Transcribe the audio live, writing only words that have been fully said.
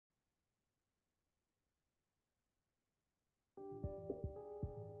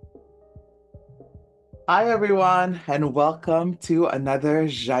Hi, everyone, and welcome to another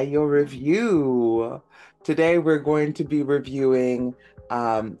Jayo review. Today, we're going to be reviewing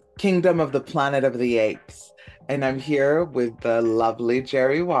Kingdom of the Planet of the Apes. And I'm here with the lovely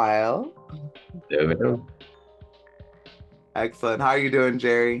Jerry Weil. There we go. Excellent. How are you doing,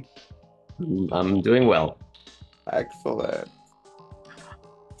 Jerry? I'm doing well. Excellent.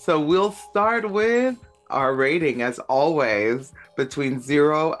 So, we'll start with our rating as always, between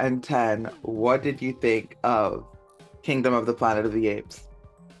 0 and 10. What did you think of Kingdom of the Planet of the Apes?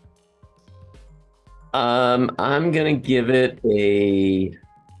 I'm gonna give it a.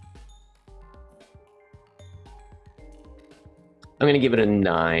 I'm gonna give it a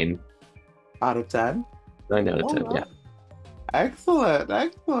 9. Out of 10? 9 out of 10. All Yeah. right. Excellent,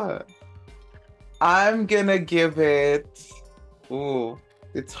 excellent. I'm gonna give it. Ooh,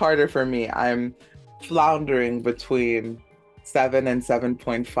 it's harder for me. I'm floundering between 7 and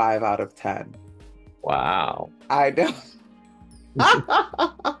 7.5 out of 10. Wow. I know.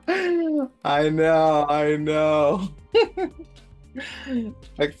 I know, I know.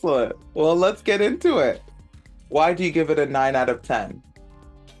 Excellent. Well, let's get into it. Why do you give it a 9 out of 10?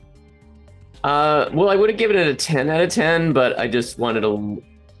 Well, I would have given it a 10 out of 10, but I just wanted to.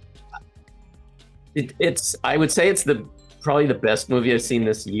 It's. I would say it's the probably the best movie I've seen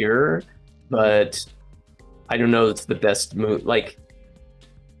this year, but I don't know. It's the best movie. Like,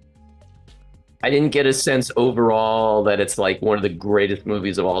 I didn't get a sense overall that it's like one of the greatest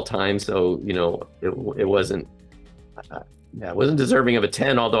movies of all time. So it wasn't. Yeah, it wasn't deserving of a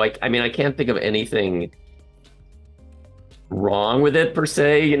 10. Although I mean, I can't think of anything wrong with it per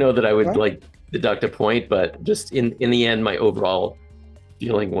se. That I would Right. like deduct a point. But just in the end, my overall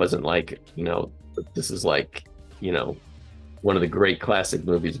feeling wasn't like this is like you know one of the great classic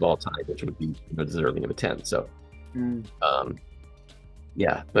movies of all time, which would be deserving of a 10. So Mm, um,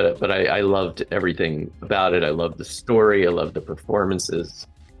 yeah, but I loved everything about it. I loved the story. I loved the performances.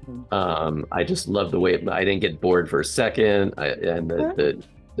 mm. I just loved the way I didn't get bored for a second. And Okay.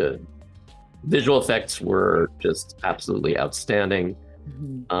 the visual effects were just absolutely outstanding.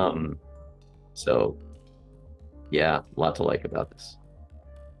 Mhm. Um, so yeah, a lot to like about this.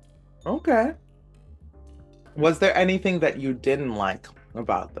 Okay. Was there anything that you didn't like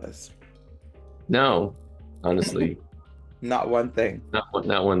about this? No, honestly, Not one thing.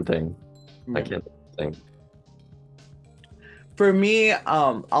 not one thing. I Mm. can't think. For me,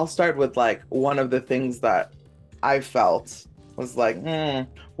 I'll start with like one of the things that I felt was like,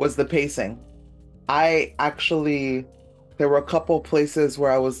 was the pacing. I actually, there were a couple places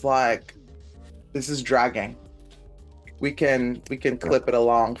where I was like, this is dragging. We can clip it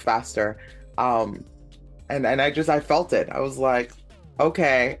along faster. Um, and I felt it. I was like,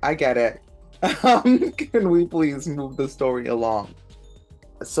 okay, I get it. Can we please move the story along?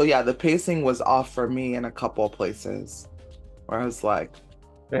 So yeah, the pacing was off for me in a couple of places where I was like,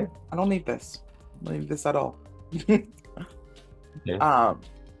 Okay. I don't need this. I don't need this at all. Yeah. Um, Now,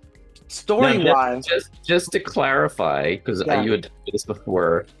 story wise, just to clarify, because yeah. you had told me this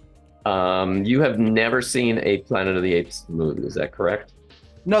before, you have never seen a Planet of the Apes movie, is that correct?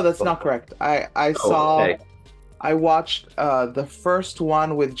 No, that's not Before. correct. I Oh, saw okay. I watched the first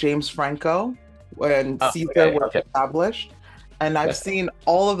one with James Franco when Oh, Caesar okay. was Okay. established, and I've Okay. seen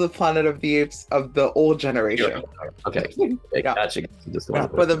all of the Planet of the Apes of the old Sure. generation. Okay. Okay. Yeah, Gotcha. Just yeah.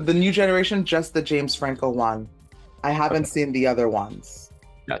 wanted For to. the new generation, just the James Franco one. I haven't Okay. seen the other ones.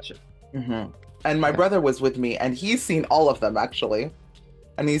 Gotcha. hmm And my Okay. brother was with me, and he's seen all of them actually.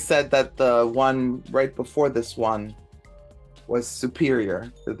 And he said that the one right before this one was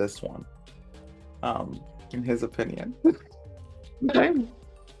superior to this one, in his opinion. Okay.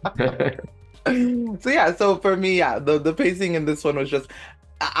 So yeah, so for me, yeah, the pacing in this one was just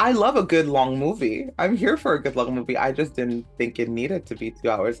I love a good long movie. I'm here for a good long movie. I just didn't think it needed to be 2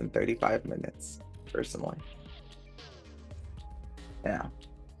 hours and 35 minutes, personally. Yeah.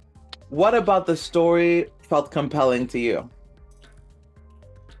 What about the story felt compelling to you?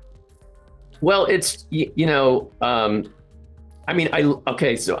 Well, it's I mean,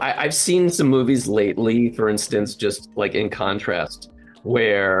 okay, so I've seen some movies lately, for instance, just like in contrast,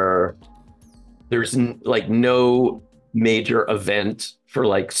 where there's like no major event for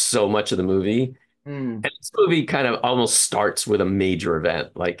like so much of the movie. Hmm. And this movie kind of almost starts with a major event,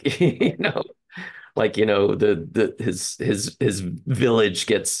 like the his village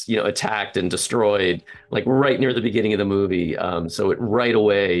gets attacked and destroyed, like right near the beginning of the movie. So it right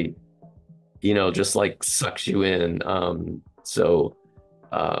away, just like sucks you in. Um,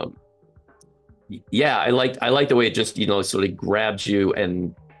 yeah, I like the way it just sort of grabbed you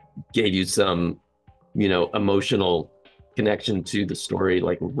and gave you some emotional. connection to the story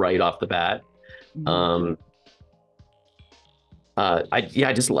like right off the bat. Mhm. Um, I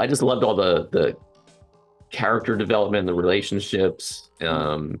just loved all the character development, the relationships.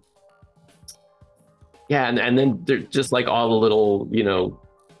 Yeah, and then they're just like all the little,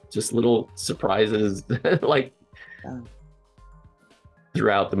 just little surprises like Yeah,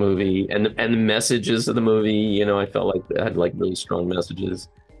 throughout the movie, and the messages of the movie, I felt like they had like really strong messages.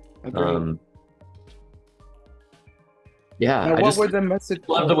 agreed. Um, yeah, Now, I what just were the message?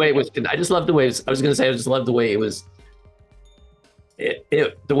 love the way it was. I just love the way it was, I was gonna say I just love the way it was.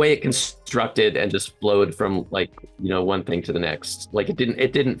 The way it constructed and just flowed from like one thing to the next. Like it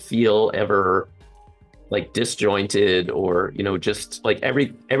didn't feel ever like disjointed or just like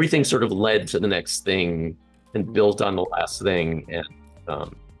everything sort of led to the next thing and built on the last thing. And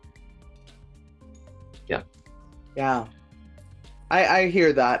um yeah. Yeah, I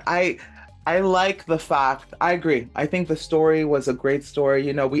hear that. I like the fact. I agree. I think the story was a great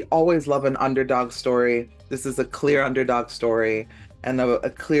story. We always love an underdog story. This is a clear underdog story and a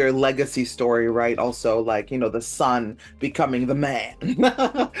clear legacy story, right? Also, like, the son becoming the man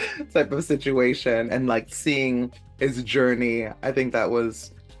type of situation and like seeing his journey. I think that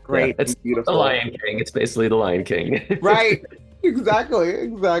was Yeah, great it's and the beautiful. Lion King. It's basically the Lion King. Right. Exactly.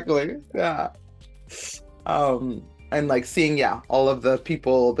 Exactly. Yeah. Um, and like seeing, yeah, all of the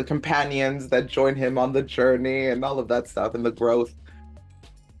people, the companions that join him on the journey and all of that stuff and the growth.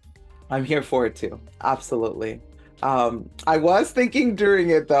 I'm here for it too. Absolutely. I was thinking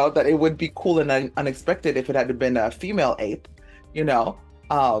during it though that it would be cool and unexpected if it had been a female ape, you know,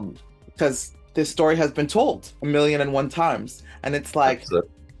 because this story has been told a million and one times, and it's like Absolutely.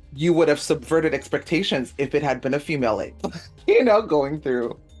 you would have subverted expectations if it had been a female ape, going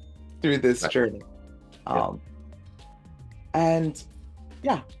through this Right. journey. Yeah. Um, and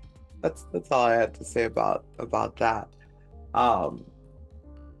yeah, that's all I had to say about that. Um,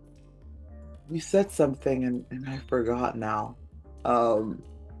 you said something and I forgot now. Um,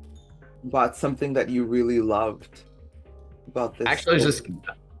 about something that you really loved about this Actually, I was just story.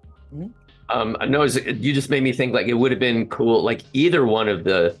 Mhm. no, you just made me think like it would have been cool, like either one of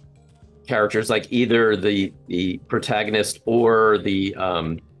the characters, like either the protagonist or the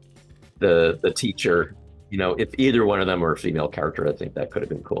teacher, if either one of them were a female character, I think that could have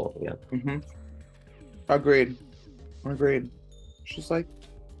been cool. Yeah. Mhm. Agreed. Agreed. She's like,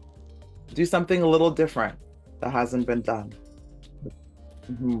 do something a little different that hasn't been done.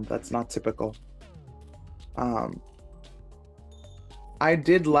 That's not typical. Um, I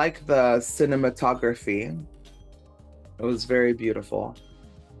did like the cinematography. It was very beautiful.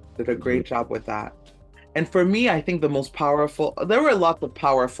 Did a Mhm. great job with that. And for me, I think the most powerful, there were lots of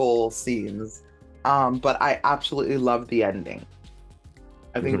powerful scenes, but I absolutely loved the ending.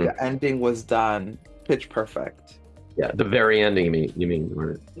 I think Mhm. the ending was done pitch perfect. Yeah, the very ending. You mean?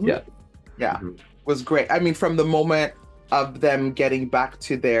 Mhm. Yeah. Yeah, Mhm. was great. I mean, from the moment of them getting back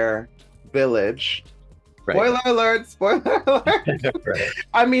to their village. Right. Spoiler alert, spoiler alert. Right.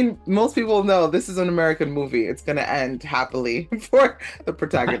 I mean, most people know this is an American movie. It's going to end happily for the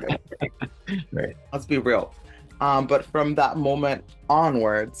protagonist. Right. Let's be real. But from that moment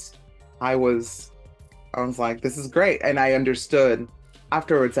onwards, I was I was like, this is great. And I understood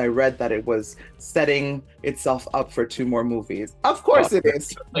afterwards, I read that it was setting itself up for two more movies. Of Oh, course it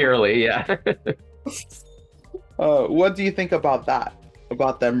is. clearly, yeah. What do you think about that?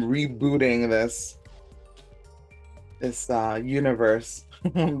 About them rebooting this universe, the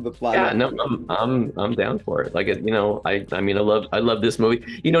Yeah, planet? no, I'm down for it. Like, I mean, I love this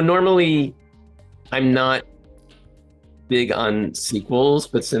movie. Normally I'm not big on sequels,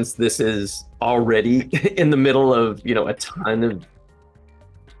 but since this is already in the middle of, a ton of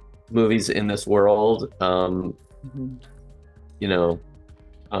movies in this world, Mhm. you know,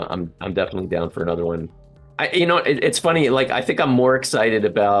 I'm definitely down for another one. It's funny. Like, I think I'm more excited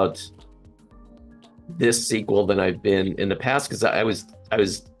about this sequel than I've been in the past because I was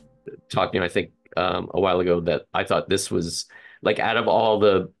talking, I think, a while ago that I thought this was like out of all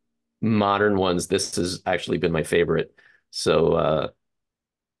the modern ones, this has actually been my favorite. So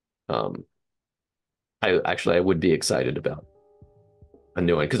um, I would be excited about a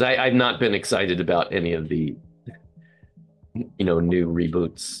new one because I've not been excited about any of the new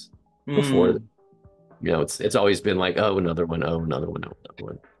reboots before. Mm, It's always been like, oh, another one, oh, another one, oh, another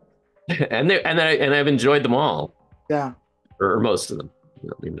one. And I've enjoyed them all, yeah. or most of them,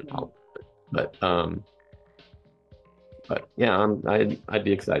 even all. But yeah, I'd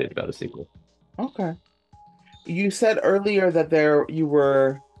be excited about a sequel. Okay. You said earlier that there you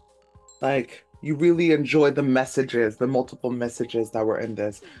were like you really enjoyed the messages, the multiple messages that were in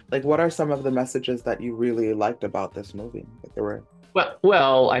this. Like, what are some of the messages that you really liked about this movie? That there were.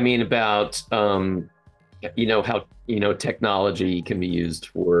 Well, I mean about how technology can be used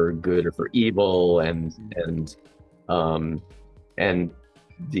for good or for evil, um, and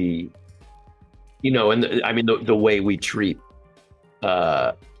the I mean the way we treat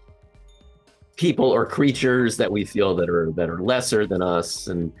uh, people or creatures that we feel that are lesser than us,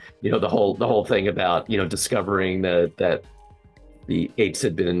 and the whole thing about discovering that the apes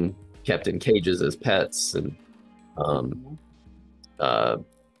had been kept in cages as pets, and um, uh,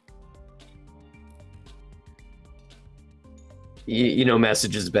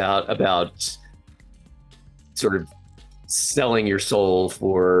 messages about sort of selling your soul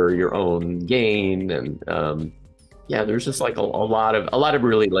for your own gain, and yeah, there's just like a lot of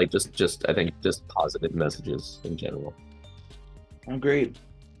really like just I think just positive messages in general. Agreed.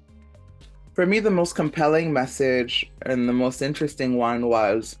 For me, the most compelling message and the most interesting one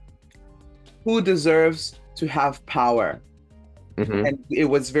was who deserves to have power? Hmm. And it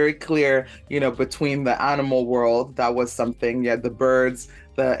was very clear, between the animal world, that was something, yeah, the birds,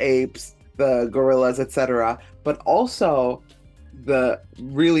 the apes, the gorillas, etc. But also the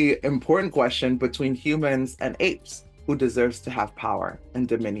really important question between humans and apes, who deserves to have power and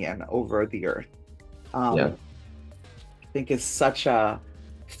dominion over the earth? Yeah, Um, I think is such a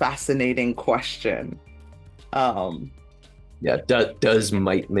fascinating question. Um, yeah. Does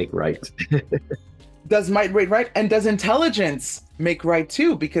might make right? does might make right, and does intelligence make right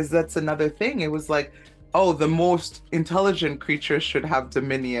too? Because that's another thing. It was like, oh, the most intelligent creatures should have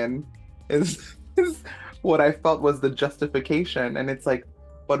dominion, is what I felt was the justification. And it's like,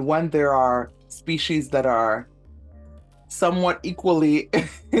 but when there are species that are somewhat equally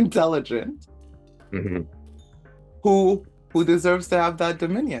intelligent, Hmm. who deserves to have that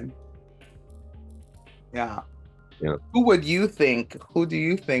dominion? Yeah. Yeah. Who do you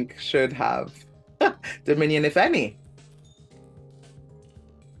think should have dominion, if any,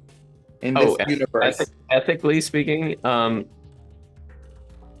 in Oh, this universe? ethically speaking,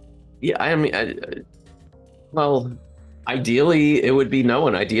 yeah. I mean, well, ideally it would be no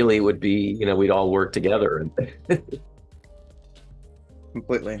one. Ideally, it would be we'd all work together, and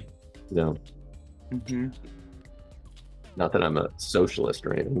Completely. you know, Hmm. not that I'm a socialist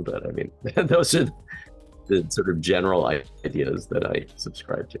or anything, but I mean, those are the sort of general ideas that I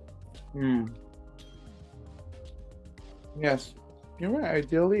subscribe to. Mm. Yes, you're right.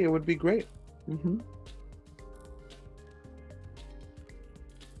 Ideally, it would be great. Hmm.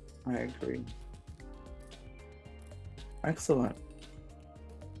 I agree. Excellent.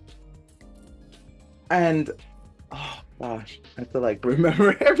 And oh gosh, I have to like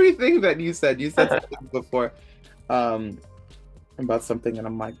remember everything that you said. You said something before um about something, and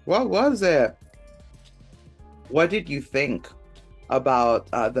I'm like, what was it? What did you think about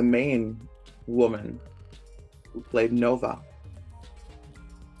the main woman who played Nova?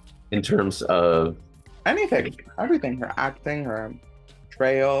 In terms of, Anything, everything, her acting, her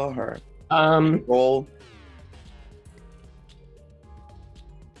trail, her um, role.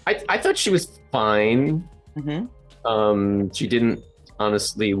 I thought she was fine. Hmm. She didn't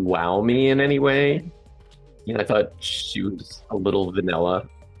honestly wow me in any way. I thought she was a little vanilla.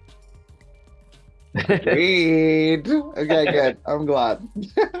 Agreed. Okay, good. I'm glad.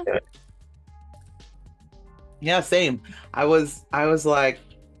 Yeah, same. I was like,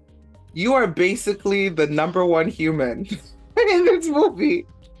 you are basically the number one human in this movie.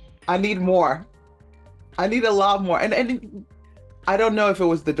 I need more. I need a lot more. And I don't know if it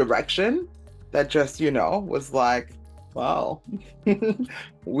was the direction that just, was like, well,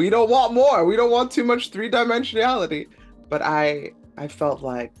 we don't want more. We don't want too much three-dimensionality. But I felt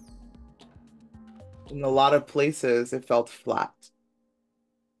like in a lot of places it felt flat.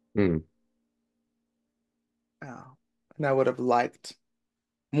 Hmm. Yeah. And I would have liked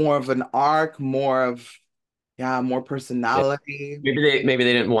more of an arc, more of, yeah, more Yeah. personality. Maybe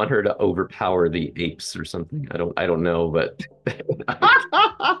they didn't want her to overpower the apes or something. I don't know, but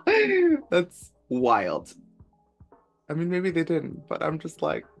That's wild. I mean, maybe they didn't, but I'm just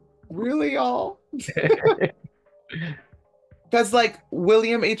like, really, y'all? Because like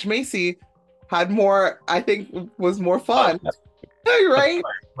William H. Macy had more, I think, was more oh, fun, right?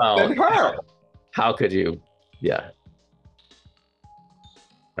 well, Than her. how could you? Yeah,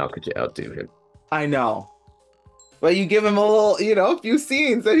 how could you outdo him? I know. But you give him a little, a few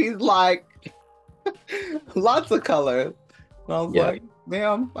scenes and he's like, lots of colors. And I was Yeah, like,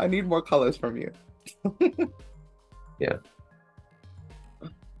 ma'am, I need more colors from you. yeah.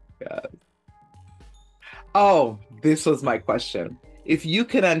 Yeah. Oh, this was my question. if you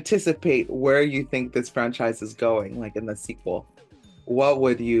can anticipate where you think this franchise is going, like in the sequel, what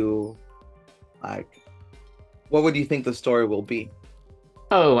would you like? What would you think the story will be?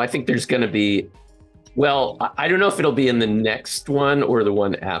 Oh, I think there's going to be. Well, I don't know if it'll be in the next one or the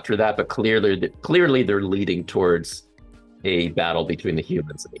one after that, but clearly they're leading towards a battle between the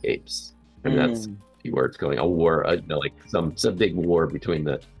humans and the apes. I mean, that's Mm, where it's going, a war, like some big war between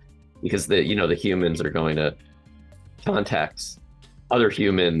because the humans are going to contact other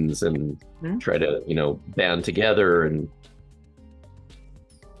humans and mm, try to, band together and,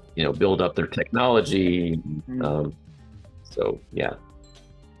 build up their technology. mm. So yeah,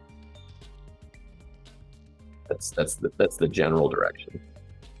 that's the general direction.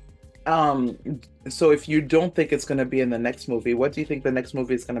 Um, so if you don't think it's going to be in the next movie, what do you think the next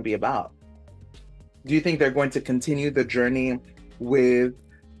movie is going to be about? Do you think they're going to continue the journey with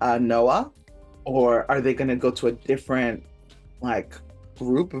Noah, or are they going to go to a different like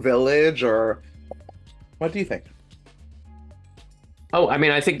group village, or what do you think? Oh, I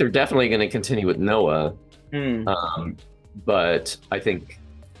mean, I think they're definitely going to continue with Noah, Hmm. um, but I think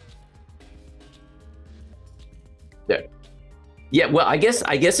that yeah. Well, I guess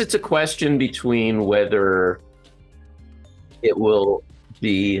it's a question between whether it will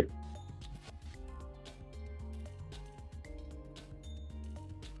be.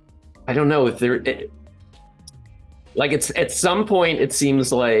 I don't know if like it's at some point it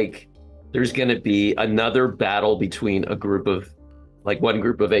seems like there's going to be another battle between a group of like one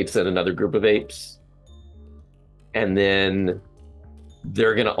group of apes and another group of apes, and then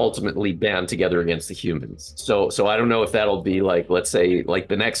they're going to ultimately band together against the humans. So I don't know if that'll be like, let's say like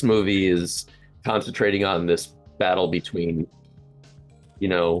the next movie is concentrating on this battle between, you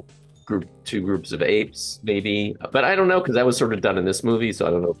know two groups of apes maybe, but I don't know because that was sort of done in this movie, so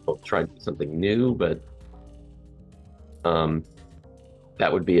I don't know if they'll try and do something new, but um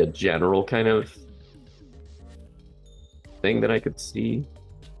that would be a general kind of thing that I could see.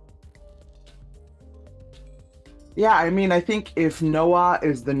 Yeah, I mean, I think if Noah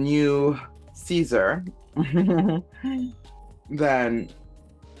is the new Caesar, then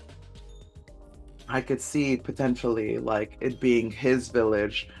I could see potentially like it being his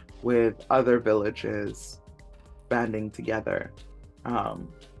village with other villages banding together.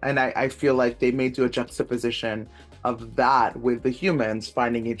 And I feel like they may do a juxtaposition of that with the humans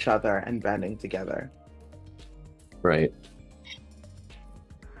finding each other and banding together. Right.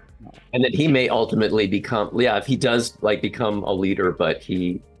 And that he may ultimately become, yeah, if he does like become a leader, but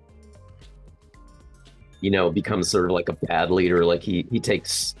he, becomes sort of like a bad leader, like he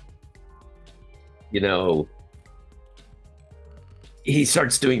takes, you know, he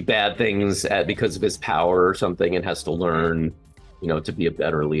starts doing bad things because of his power or something and has to learn, to be a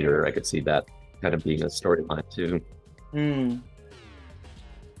better leader. I could see that kind of being a storyline too. Hmm.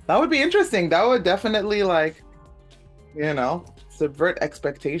 That would be interesting. That would definitely like, subvert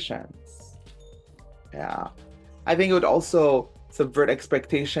expectations. Yeah. I think it would also subvert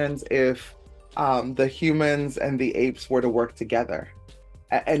expectations if the humans and the apes were to work together.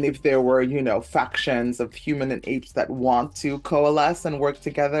 And if there were, factions of human and apes that want to coalesce and work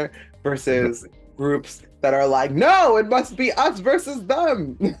together versus groups that are like, no, it must be us versus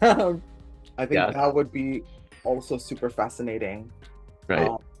them. I think Yeah, that would be also super fascinating. right.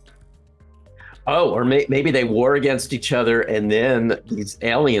 Um, Oh, or maybe they war against each other and then these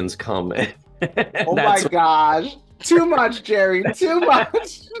aliens come. oh my That's gosh. Too much, Jerry. Too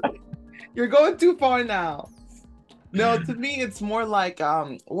much. You're going too far now. No, to me, it's more like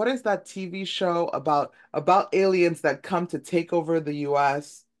what is that TV show about aliens that come to take over the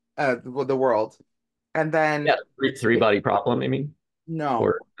US, the world, and then yeah, three it, body problem, I mean, no,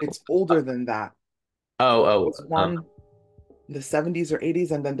 or it's older than that. oh, It oh, was one in the 70s or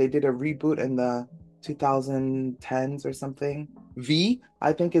 80s, and then they did a reboot in the 2010s or something. V,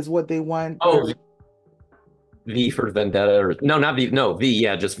 I think, is what they went. oh, V for Vendetta, or no, not V, no, V,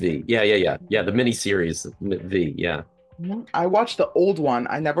 yeah, just V, yeah, the mini series V, yeah. Mhm. I watched the old one.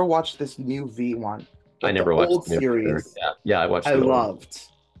 I never watched this new V one, I but the never watched old the new either. series. Yeah, I watched I the old. loved,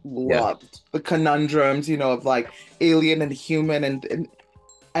 Yeah, loved the conundrums, of like alien and human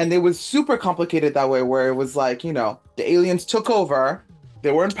and it was super complicated that way where it was like, the aliens took over,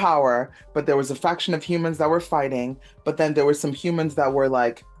 they were in power, but there was a faction of humans that were fighting, but then there were some humans that were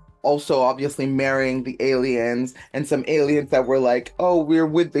like also obviously marrying the aliens and some aliens that were like, oh, we're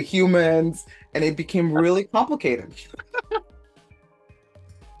with the humans, and it became really complicated.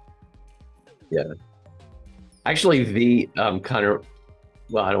 yeah. Actually, V kind of,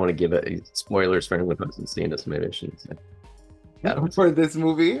 well, I don't want to give it spoilers for anyone who hasn't seen this. Maybe I shouldn't say. for this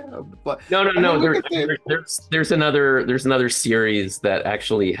movie. But No, no, I mean, no. we could say, There's another series that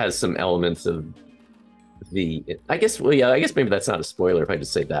actually has some elements of the. I guess. Well, yeah. I guess maybe that's not a spoiler if I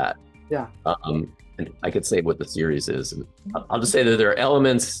just say that. yeah, And I could say what the series is. And I'll just say that there are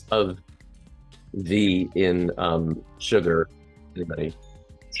elements of the in Sugar. Anybody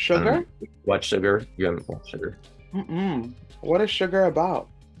sugar. watch Sugar? You haven't watched Sugar. Mm-mm. What is sugar about?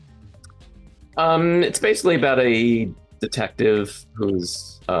 It's basically about a detective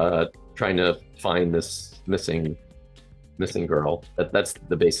who's trying to find this missing girl. That's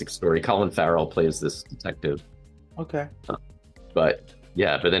the basic story. Colin Farrell plays this detective, Okay. but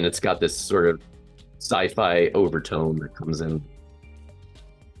yeah, but then it's got this sort of sci-fi overtone that comes in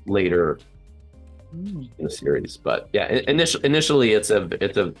later Mm. in the series. But yeah, initially it's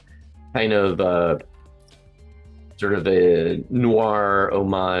a kind of sort of a noir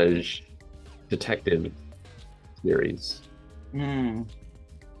homage detective series. Mm.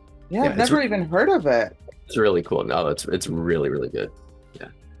 Yeah, Yeah, I've never even heard of it. it's really cool. No, it's really really good. Yeah,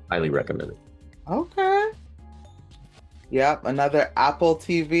 highly recommend it. Okay. Yep, another Apple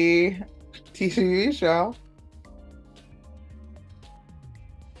TV show.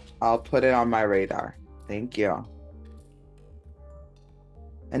 I'll put it on my radar. Thank you.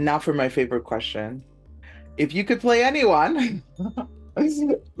 And now for my favorite question. If you could play anyone,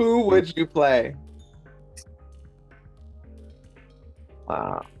 who would you play?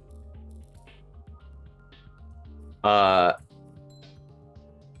 Wow. Uh,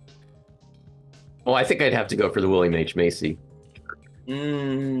 well, I think I'd have to go for the William H. Macy.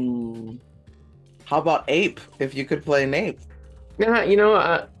 Mm. How about Ape? If you could play an ape. Yeah,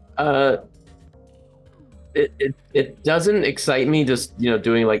 it doesn't excite me just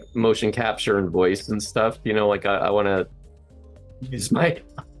doing like motion capture and voice and stuff. Like I want to use my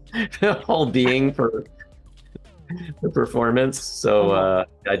whole being for the performance. So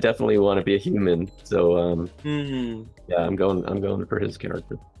I definitely want to be a human. So yeah, I'm going for his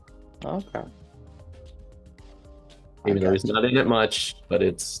character. Okay. Even though he's not in it much, but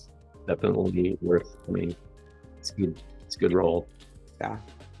it's definitely worth. I mean, it's good. It's a good role. Yeah,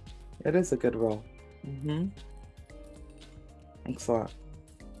 it is a good role. Mm-hmm. Excellent.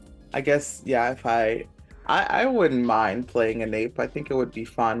 I guess, yeah, if I wouldn't mind playing an ape. I think it would be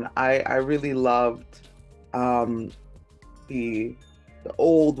fun. I really loved um the the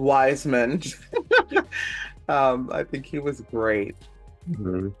old wise man. I think he was great.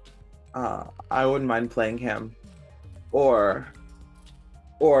 Mhm. I wouldn't mind playing him or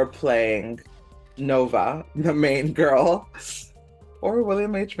playing Nova, the main girl, or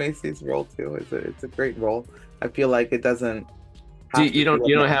William H. Macy's role too. It's a great role. I feel like it doesn't Do have to you don't be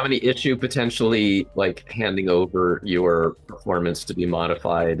you a don't have any issue potentially like handing over your performance to be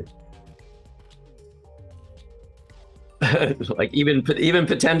modified? Like even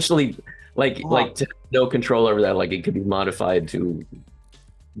potentially like to have no control over that, like it could be modified to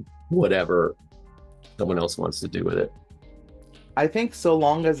whatever someone else wants to do with it. I think so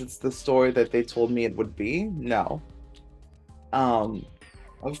long as it's the story that they told me it would be, no. Um,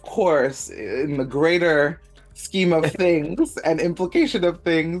 of course, in the greater scheme of things and implication of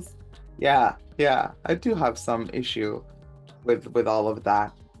things, yeah, I do have some issue with all of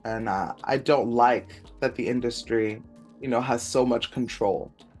that, and I don't like that the industry, has so much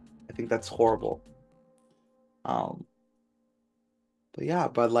control. I think that's horrible. Um, but yeah,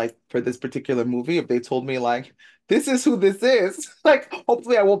 but like for this particular movie, if they told me like this is who this is, like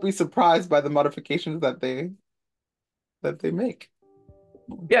hopefully I won't be surprised by the modifications that they make.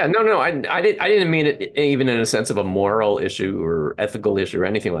 Yeah, no, I didn't mean it even in a sense of a moral issue or ethical issue or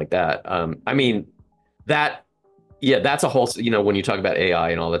anything like that. I mean that, yeah, that's a whole, when you talk about AI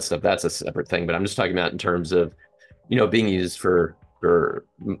and all that stuff, that's a separate thing. But I'm just talking about in terms of, being used for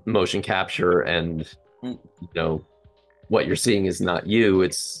motion capture and, Mm. what you're seeing is not you.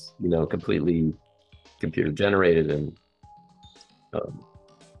 It's, completely computer generated and, um,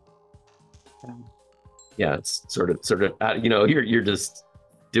 Yeah. yeah, it's sort of, you're just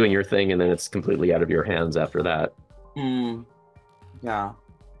doing your thing and then it's completely out of your hands after that. Mm, yeah.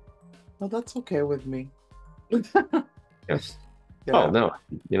 Well, that's okay with me. Yes. Oh Yeah.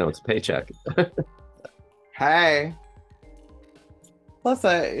 no, it's a paycheck. Hey. Plus,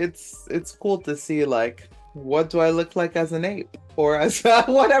 it's cool to see like what do I look like as an ape or as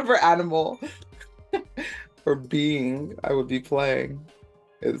whatever animal or being I would be playing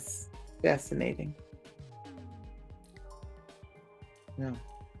is fascinating. Yeah.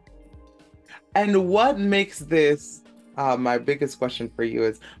 And what makes this, my biggest question for you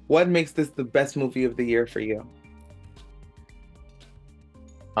is, what makes this the best movie of the year for you?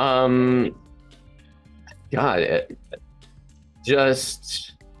 Um, God,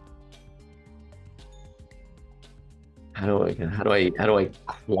 just how do I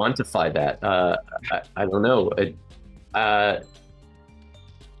quantify that? I don't know.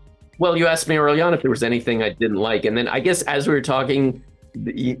 Well, you asked me early on if there was anything I didn't like, and then I guess as we were talking,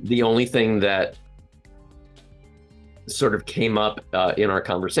 the only thing that sort of came up in our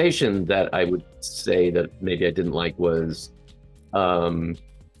conversation that I would say that maybe I didn't like was um,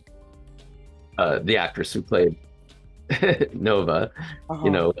 the actress who played Nova.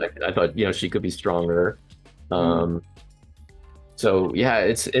 Uh-huh. I thought she could be stronger. Mm. Um, so yeah,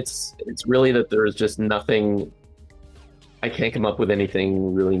 it's really that there's just nothing. I can't come up with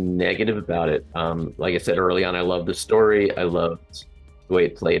anything really negative about it. Like I said early on, I loved the story. I loved the way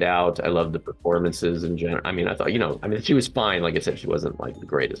it played out. I loved the performances in general. I mean, I thought, she was fine. Like I said, she wasn't like the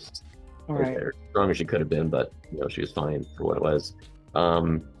greatest All or right. as strong as she could have been, but she was fine for what it was.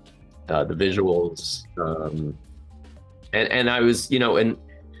 Um, the visuals, and I was, and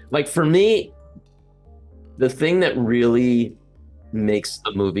like for me, the thing that really makes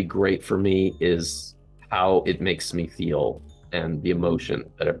a movie great for me is how it makes me feel and the emotion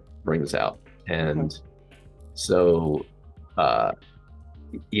that it brings out. Okay. And so, uh,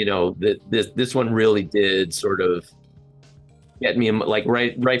 this one really did sort of get me like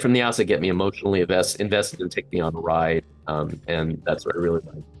right from the outset, get me emotionally invested and take me on a ride. And that's what I really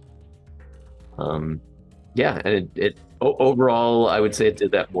like. Um, yeah, and overall, I would say it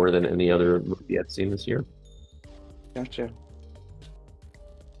did that more than any other movie I've seen this year. Gotcha.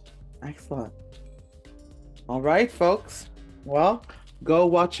 Excellent. All right, folks. Well, go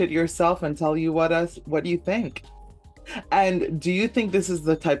watch it yourself and tell you what you think. And do you think this is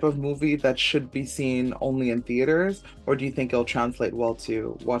the type of movie that should be seen only in theaters, or do you think it'll translate well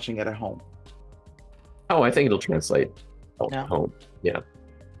to watching it at home? Oh, I think it'll translate well to Yeah. home. Yeah,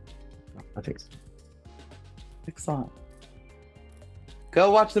 I think so. Excellent.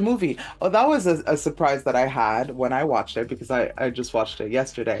 Go watch the movie. Oh, that was a surprise that I had when I watched it because I just watched it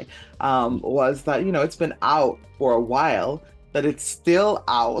yesterday. Was that, it's been out for a while, that it's still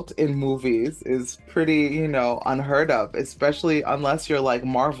out in movies is pretty, unheard of, especially unless you're like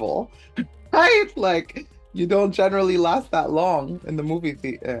Marvel, right? Like you don't generally last that long in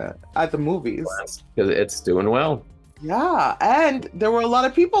the at the movies. Because it's doing well. Yeah, and there were a lot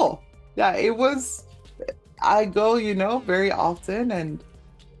of people. Yeah, it was. I go, very often, and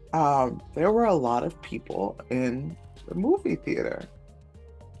there were a lot of people in the movie theater.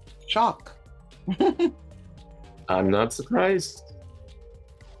 Shock. I'm not surprised.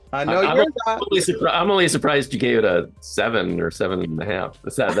 I I, know I'm you're not. I'm only surprised you gave it a 7 or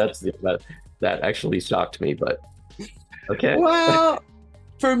 7.5. That actually shocked me, but okay. Well,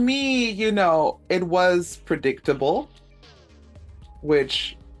 for me, it was predictable,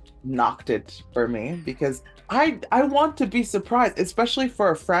 which knocked it for me because I want to be surprised, especially for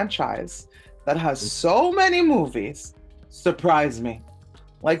a franchise that has so many movies. Surprise me.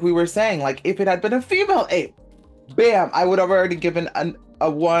 Like we were saying, like if it had been a female ape, bam, I would have already given a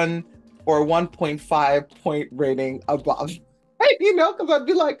 1 or 1.5 point rating above. Because I'd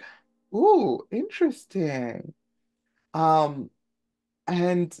be like, ooh, interesting. Um,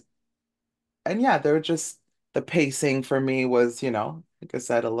 and and yeah, they're just the pacing for me was, like I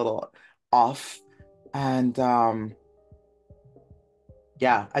said, a little off. And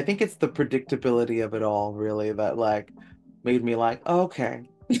yeah, I think it's the predictability of it all really that like made me like, okay.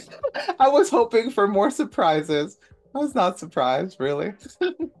 I was hoping for more surprises. I was not surprised, really.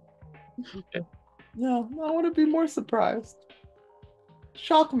 No, I want to be more surprised.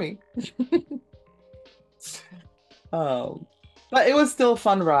 Shock me. Um, but it was still a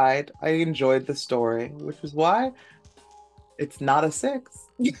fun ride. I enjoyed the story, which is why it's not a 6.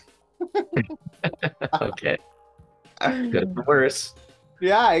 Okay. Good for worse.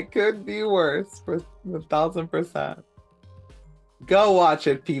 Yeah, it could be worse for 1,000%. Go watch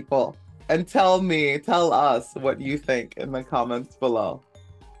it, people, and tell us what you think in the comments below.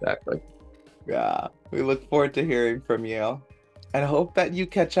 Exactly. Yeah, we look forward to hearing from you and hope that you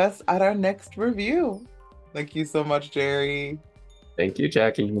catch us at our next review. Thank you so much, Jerry. Thank you,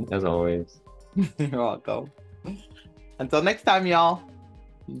 Jackie, as always. You're welcome. Until next time, y'all.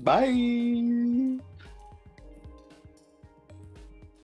 Bye.